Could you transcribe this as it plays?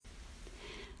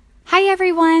Hi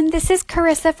everyone, this is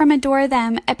Carissa from Adore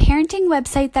Them, a parenting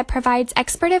website that provides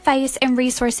expert advice and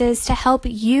resources to help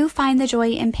you find the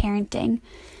joy in parenting.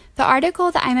 The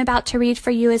article that I'm about to read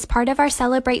for you is part of our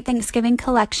Celebrate Thanksgiving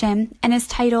collection and is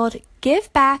titled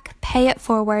Give Back, Pay It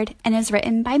Forward and is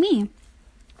written by me.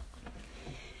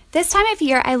 This time of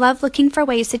year, I love looking for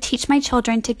ways to teach my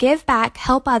children to give back,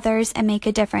 help others, and make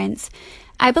a difference.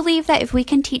 I believe that if we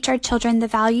can teach our children the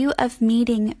value of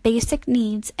meeting basic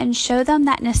needs and show them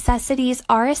that necessities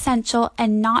are essential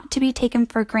and not to be taken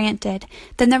for granted,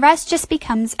 then the rest just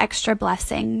becomes extra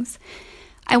blessings.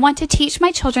 I want to teach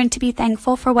my children to be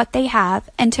thankful for what they have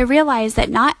and to realize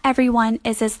that not everyone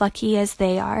is as lucky as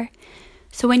they are.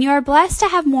 So when you are blessed to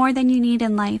have more than you need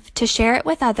in life, to share it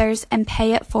with others and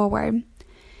pay it forward.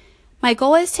 My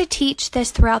goal is to teach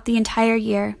this throughout the entire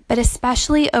year, but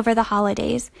especially over the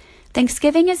holidays.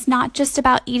 Thanksgiving is not just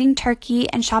about eating turkey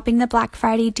and shopping the Black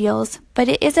Friday deals, but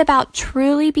it is about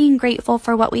truly being grateful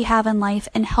for what we have in life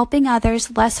and helping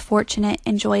others less fortunate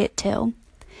enjoy it too.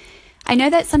 I know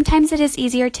that sometimes it is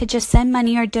easier to just send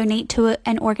money or donate to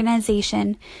an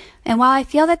organization, and while I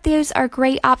feel that those are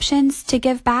great options to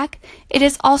give back, it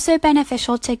is also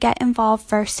beneficial to get involved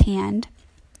firsthand.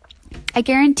 I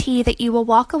guarantee that you will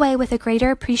walk away with a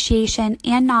greater appreciation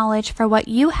and knowledge for what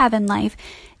you have in life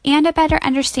and a better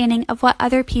understanding of what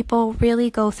other people really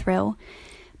go through.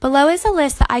 Below is a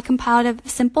list that I compiled of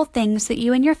simple things that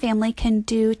you and your family can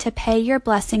do to pay your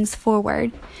blessings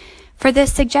forward. For the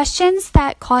suggestions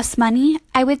that cost money,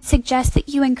 I would suggest that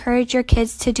you encourage your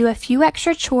kids to do a few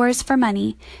extra chores for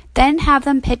money, then have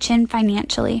them pitch in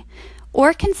financially.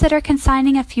 Or consider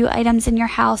consigning a few items in your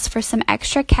house for some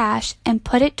extra cash and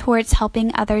put it towards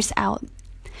helping others out.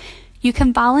 You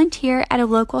can volunteer at a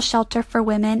local shelter for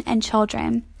women and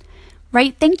children.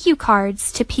 Write thank you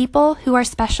cards to people who are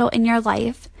special in your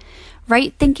life.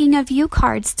 Write thinking of you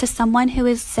cards to someone who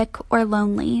is sick or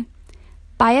lonely.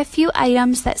 Buy a few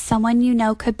items that someone you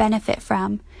know could benefit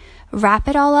from. Wrap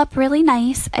it all up really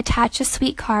nice, attach a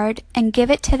sweet card, and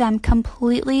give it to them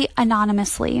completely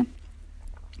anonymously.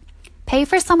 Pay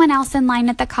for someone else in line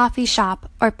at the coffee shop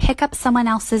or pick up someone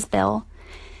else's bill.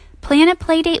 Plan a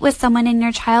play date with someone in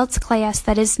your child's class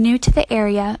that is new to the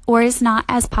area or is not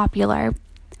as popular.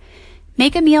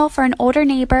 Make a meal for an older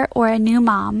neighbor or a new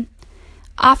mom.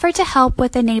 Offer to help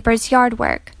with a neighbor's yard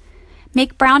work.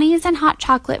 Make brownies and hot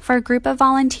chocolate for a group of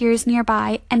volunteers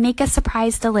nearby and make a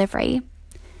surprise delivery.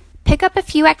 Pick up a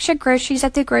few extra groceries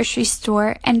at the grocery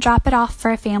store and drop it off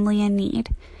for a family in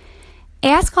need.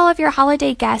 Ask all of your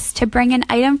holiday guests to bring an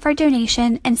item for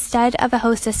donation instead of a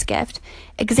hostess gift.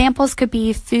 Examples could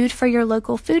be food for your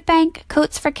local food bank,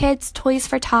 coats for kids, toys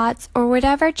for tots, or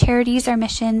whatever charities or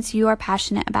missions you are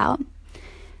passionate about.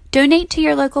 Donate to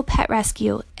your local pet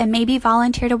rescue and maybe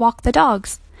volunteer to walk the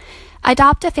dogs.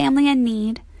 Adopt a family in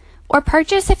need, or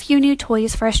purchase a few new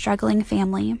toys for a struggling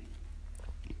family.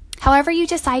 However you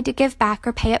decide to give back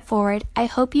or pay it forward, I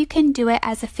hope you can do it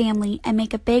as a family and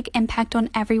make a big impact on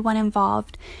everyone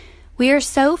involved. We are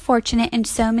so fortunate in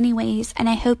so many ways, and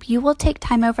I hope you will take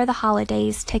time over the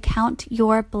holidays to count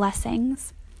your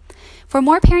blessings. For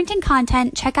more parenting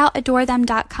content, check out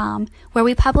adorethem.com, where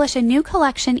we publish a new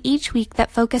collection each week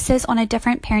that focuses on a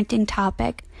different parenting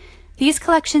topic. These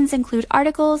collections include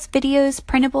articles, videos,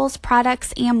 printables,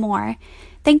 products, and more.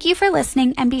 Thank you for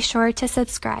listening, and be sure to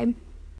subscribe.